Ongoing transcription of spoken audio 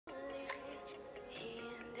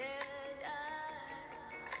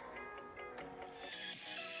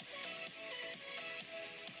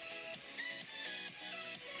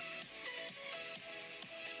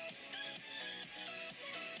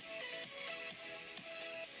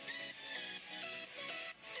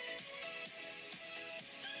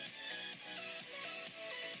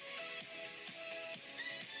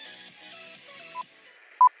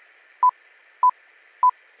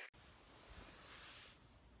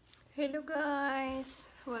Hello guys!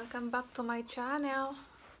 Welcome back to my channel.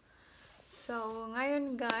 So,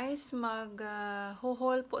 ngayon guys,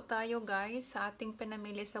 mag-haul po tayo guys sa ating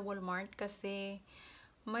pinamili sa Walmart kasi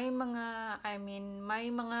may mga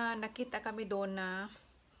nakita kami doon na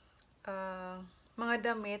mga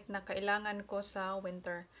damit na kailangan ko sa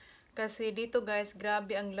winter. Kasi dito guys,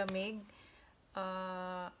 grabe ang lamig.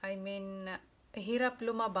 Hirap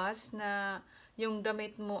lumabas na yung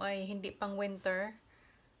damit mo ay hindi pang winter.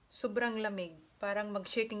 Sobrang lamig. Parang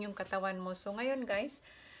mag-shaking yung katawan mo. So, ngayon guys,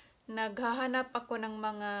 naghahanap ako ng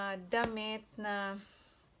mga damit na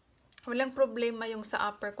walang problema yung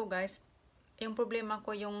sa upper ko guys. Yung problema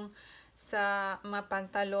ko yung sa mga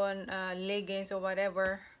pantalon, leggings or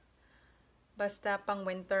whatever. Basta pang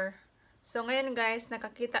winter. So, ngayon guys,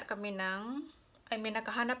 nakahanap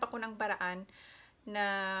ako ng paraan na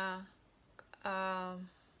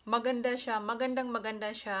maganda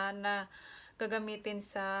siya na gagamitin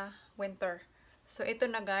sa winter. So, ito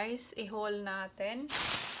na guys, i-haul natin.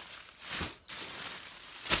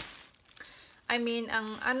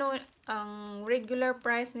 Ang regular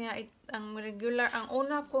price niya,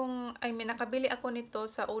 nakabili ako nito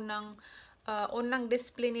sa unang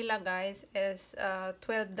display nila guys is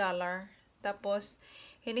 $12. Tapos,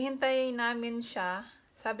 hinihintay namin siya.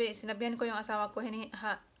 Sinabihan ko yung asawa ko,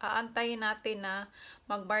 aantayin natin na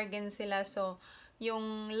mag-bargain sila. So,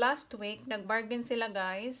 yung last week, nag-bargain sila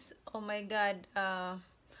guys. Oh my God.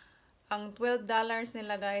 Ang $12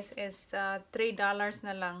 nila guys is $3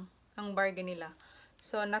 na lang ang bargain nila.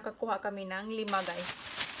 So, nakakuha kami ng 5 guys.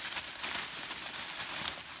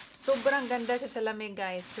 Sobrang ganda siya sa lamig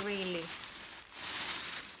guys. Really.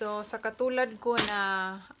 So, sa katulad ko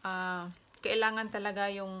na kailangan talaga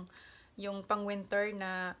yung pang winter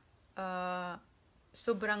na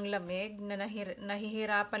sobrang lamig na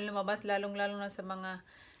nahihirapan lumabas lalong-lalo na sa mga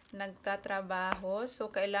nagtatrabaho. So,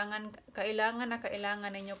 kailangan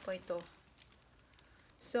ninyo po ito.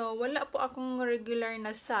 So, wala po akong regular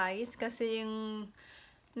na size kasi yung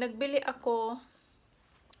nagbili ako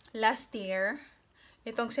last year.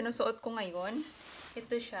 Itong sinusuot ko ngayon.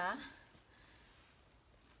 Ito siya.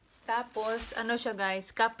 Tapos, siya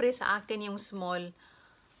guys, kapre sa akin yung small.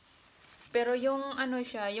 Pero yung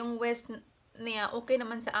yung waist niya, okay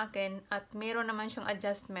naman sa akin at meron naman siyang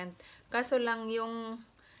adjustment. Kaso lang yung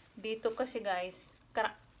dito kasi guys,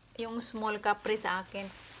 yung small kapre sa akin.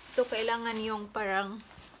 So, kailangan yung parang,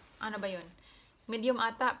 medium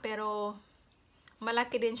ata, pero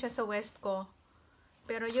malaki din siya sa waist ko.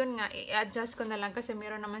 Pero yun nga, i-adjust ko na lang kasi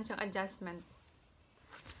meron naman siyang adjustment.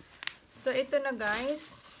 So, ito na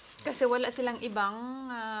guys. Kasi wala silang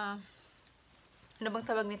ibang, ano bang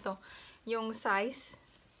tawag nito? Yung size.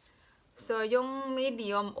 So, yung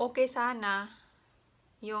medium, okay sana.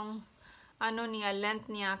 Yung,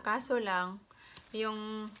 length niya. Kaso lang,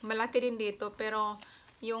 yung malaki din dito. Pero,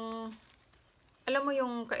 yung, alam mo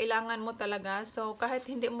yung kailangan mo talaga. So, kahit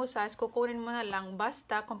hindi mo size, kukunin mo na lang.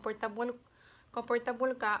 Basta, comfortable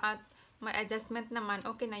ka at may adjustment naman.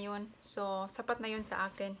 Okay na yun. So, sapat na yun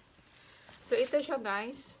sa akin. So, ito siya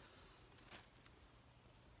guys.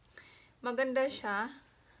 Maganda siya.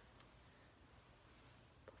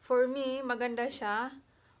 For me, maganda siya.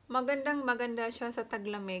 Maganda siya sa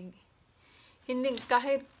taglamig. Hindi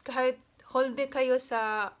kahit whole day kayo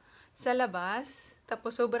sa labas,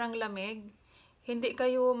 tapos sobrang lamig, hindi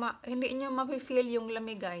niyo ma-feel yung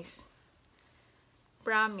lamig, guys.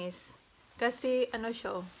 Promise. Kasi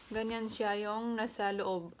siya, ganyan siya yung nasa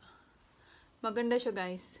loob. Maganda siya,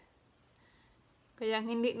 guys. Kaya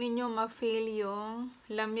hindi niyo ma-feel yung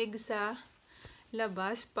lamig sa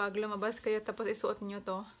labas pag lumabas kayo tapos isuot niyo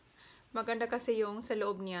to. Maganda kasi yung sa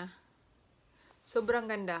loob niya.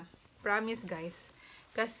 Sobrang ganda. Promise guys.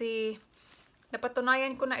 Kasi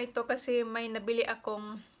napatunayan ko na ito kasi may nabili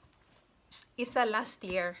akong isa last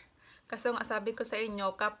year. Kasi ang sabi ko sa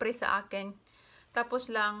inyo, kapre sa akin.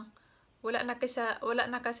 Tapos lang, wala na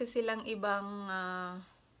kasi silang ibang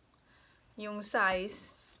yung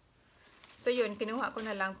size. So yun, kinuha ko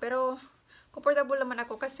na lang. Pero comfortable naman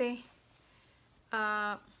ako kasi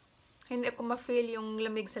hindi ako ma-feel yung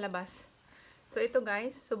lamig sa labas. So, ito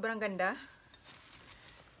guys, sobrang ganda.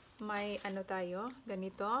 May tayo,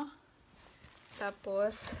 ganito.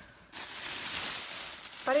 Tapos,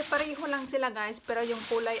 pare-pareho lang sila guys, pero yung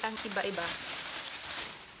kulay ang iba-iba.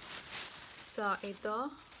 So,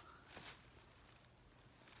 ito.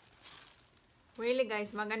 Really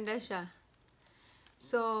guys, maganda siya.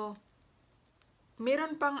 So,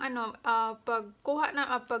 meron pang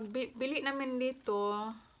pagbili namin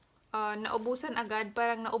dito, naubusan agad,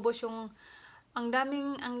 parang naubos yung ang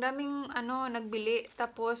daming nagbili.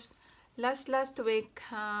 Tapos last week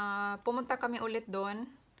pumunta kami ulit doon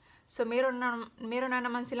So, meron na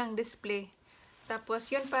naman silang display. Tapos,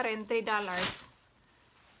 yun pa rin, $3.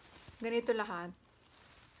 Ganito lahat.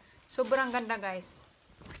 Sobrang ganda, guys.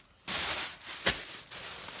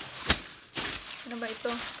 Ano ba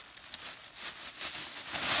ito?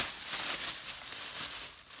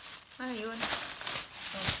 Ayun.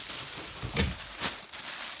 Oh.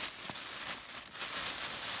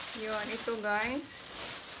 Yun, ito, guys.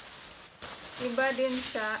 Iba din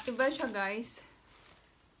siya. Iba siya, guys.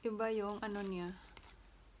 Iba yung ano niya.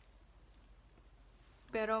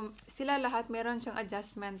 Pero sila lahat meron siyang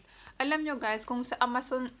adjustment. Alam nyo guys, kung sa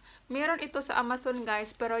Amazon, meron ito sa Amazon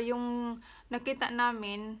guys, pero yung nakita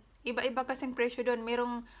namin, iba-iba kasing presyo doon.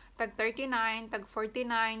 Merong tag 39, tag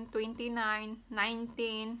 49, 29,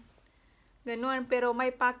 19, ganun. Pero may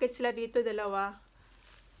packet sila dito, dalawa.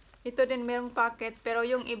 Ito din merong packet, pero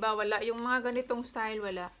yung iba wala. Yung mga ganitong style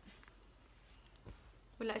wala.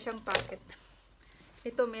 Wala siyang packet.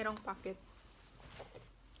 Ito merong packet.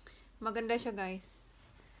 Maganda siya guys.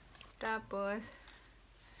 Tapos,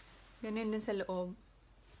 ganun din sa loob.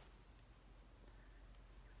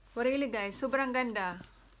 Really guys, sobrang ganda.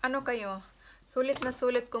 Ano kayo? Sulit na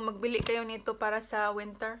sulit kung magbili kayo nito para sa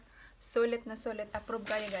winter. Sulit na sulit. Approve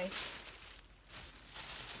kayo guys.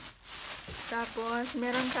 Tapos,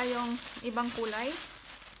 meron tayong ibang kulay.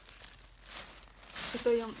 Ito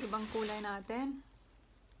yung ibang kulay natin.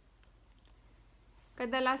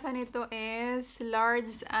 Kadalasan nito is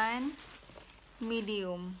large and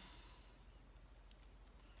medium.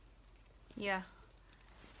 Yeah.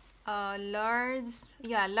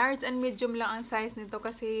 Large and medium lang ang size nito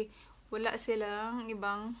kasi wala silang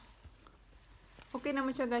ibang. Okay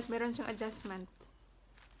naman siya guys, meron siyang adjustment.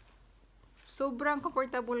 Sobrang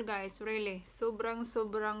comfortable guys, really. Sobrang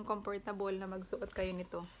comfortable na magsuot kayo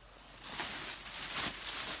nito.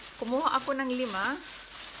 Kumuha ako ng 5.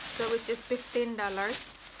 So, which is $15. 3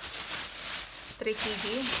 kg.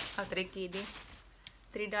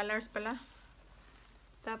 $3 pala.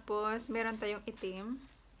 Tapos, meron tayong itim.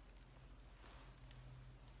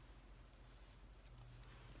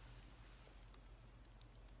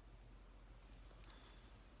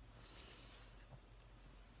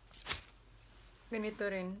 Ganito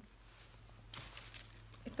rin.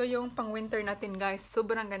 Ito yung pang winter natin guys.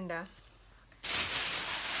 Sobrang ganda.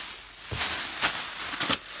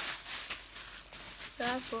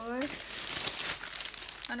 Tapos,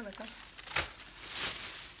 ano ba ito?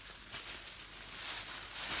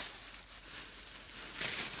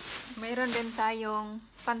 Mayroon din tayong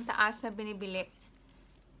pantaas na binibili.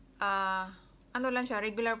 Ano lang siya,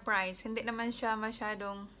 regular price. Hindi naman siya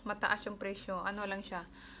masyadong mataas yung presyo. Ano lang siya,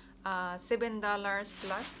 $7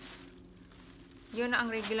 plus. Yun ang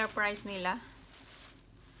regular price nila.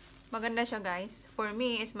 Maganda siya guys. For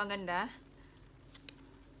me, is maganda.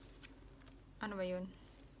 Ano ba yun?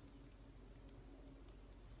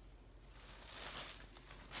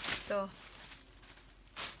 Ito.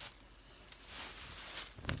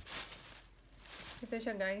 Ito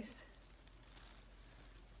siya guys.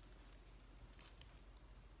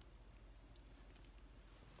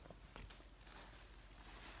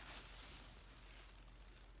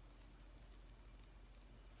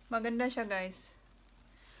 Maganda siya guys.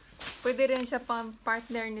 Pwede rin siya pang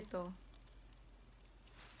partner nito.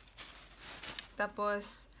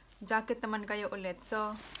 Tapos, jacket naman kayo ulit.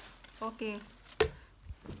 So, okay.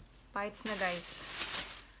 Bites na guys.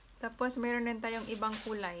 Tapos, meron din tayong ibang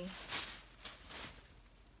kulay.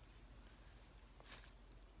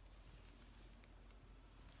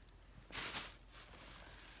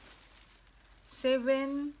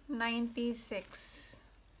 $7.96.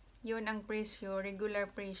 Yun ang presyo. Regular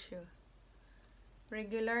presyo.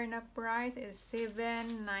 Regular na price is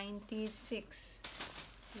 $7.96.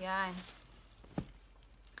 Yan.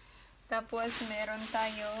 Tapos, meron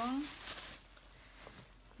tayong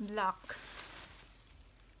black.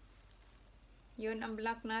 Yun ang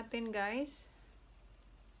black natin, guys.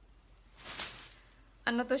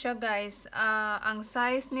 Ano to siya, guys? Ang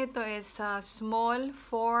size nito is small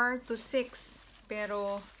 4 to 6.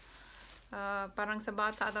 Pero, parang sa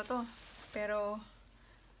bata ata to. Pero,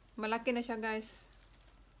 malaki na siya, guys.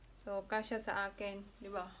 So, kasya sa akin.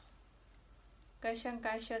 Diba?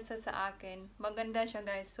 Kasyang-kasya sa akin. Maganda siya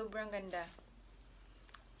guys. Sobrang ganda.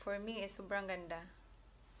 For me, sobrang ganda.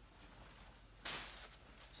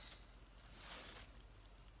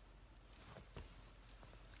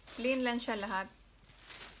 Plain lang siya lahat.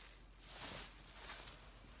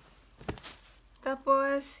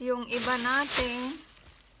 Tapos, yung iba natin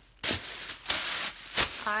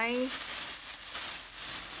ay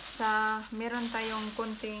meron tayong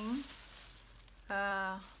kunting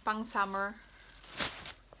pang summer.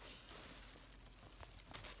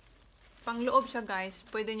 Pangloob siya guys.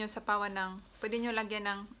 Pwede nyo sapawan ng, pwede nyo lagyan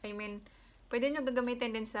ng, pwede nyo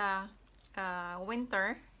gagamitin din sa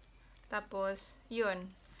winter. Tapos, yun,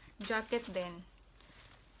 jacket din.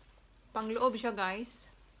 Pangloob siya guys.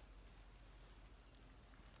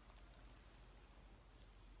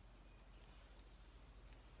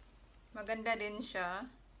 Maganda din siya.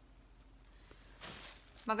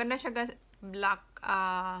 Maganda siya guys. Black,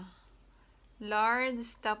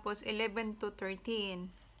 large, tapos 11 to 13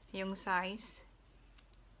 yung size.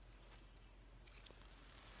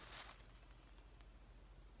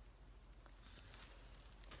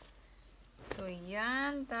 So,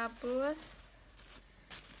 yan. Tapos,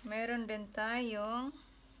 meron din tayong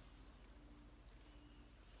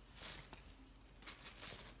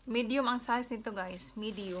medium ang size nito guys.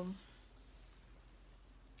 Medium.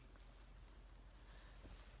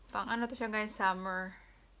 Pang ano to siya guys, summer.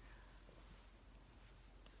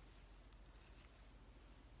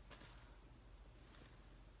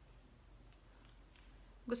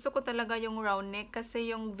 Gusto ko talaga yung round neck kasi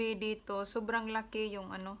yung V dito, sobrang laki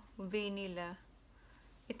yung ano, V nila.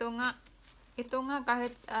 Ito nga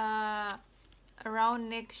kahit round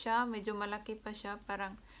neck siya, medyo malaki pa siya,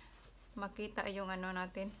 parang makita yung ano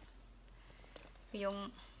natin. Yung,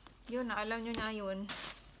 yun, alam nyo na yun.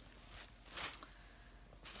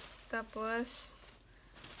 Tapos,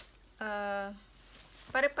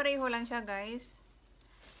 pare-pareho lang siya guys.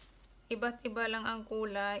 Iba't iba lang ang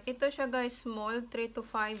kulay. Ito siya guys, small, 3 to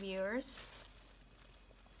 5 years.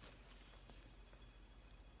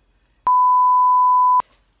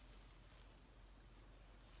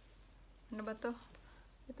 Ano ba to?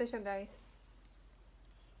 Ito siya guys.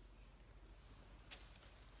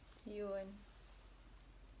 Yun.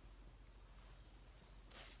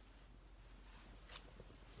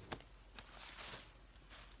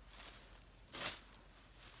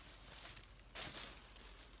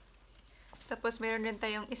 Tapos, meron din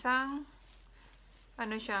tayong isang,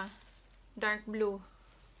 ano siya, dark blue.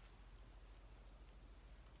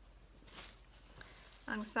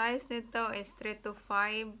 Ang size nito is 3 to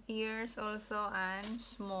 5 years also and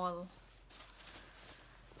small.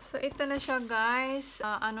 So, ito na siya guys.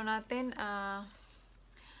 Ano natin,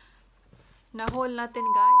 na-haul natin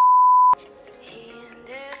guys.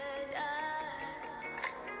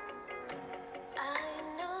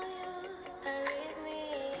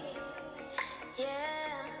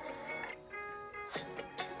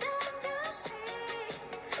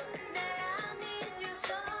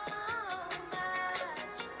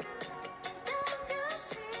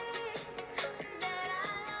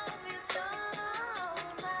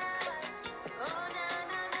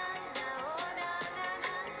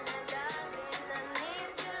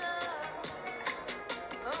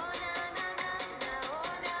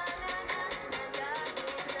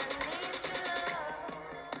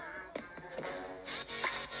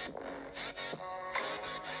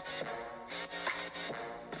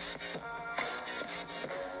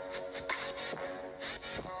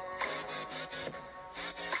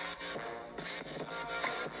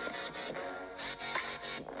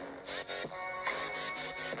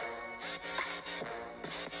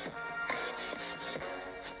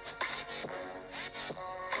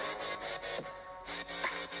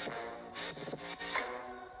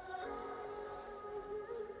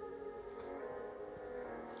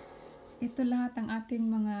 Ito lahat ang ating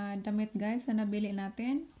mga damit guys na nabili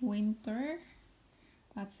natin. Winter.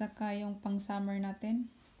 At saka yung pang summer natin.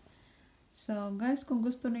 So guys, kung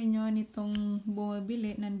gusto niyo nitong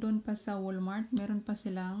bumili, nandun pa sa Walmart. Meron pa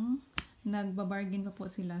silang, nagbabargain pa po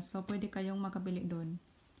sila. So pwede kayong makabili doon.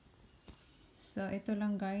 So ito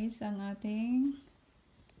lang guys ang ating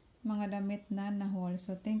mga damit na na-haul.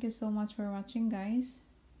 So thank you so much for watching guys.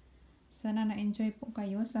 Sana na-enjoy po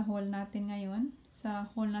kayo sa haul natin ngayon.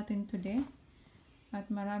 Sa haul natin today.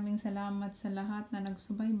 At maraming salamat sa lahat na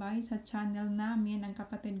nagsubaybay sa channel namin, ang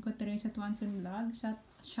kapatid ko, Teresa Tuanzon Vlog.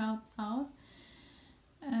 Shout out.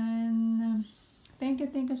 And thank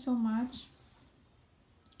you so much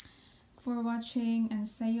for watching, and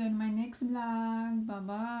see you in my next vlog. Bye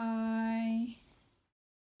bye.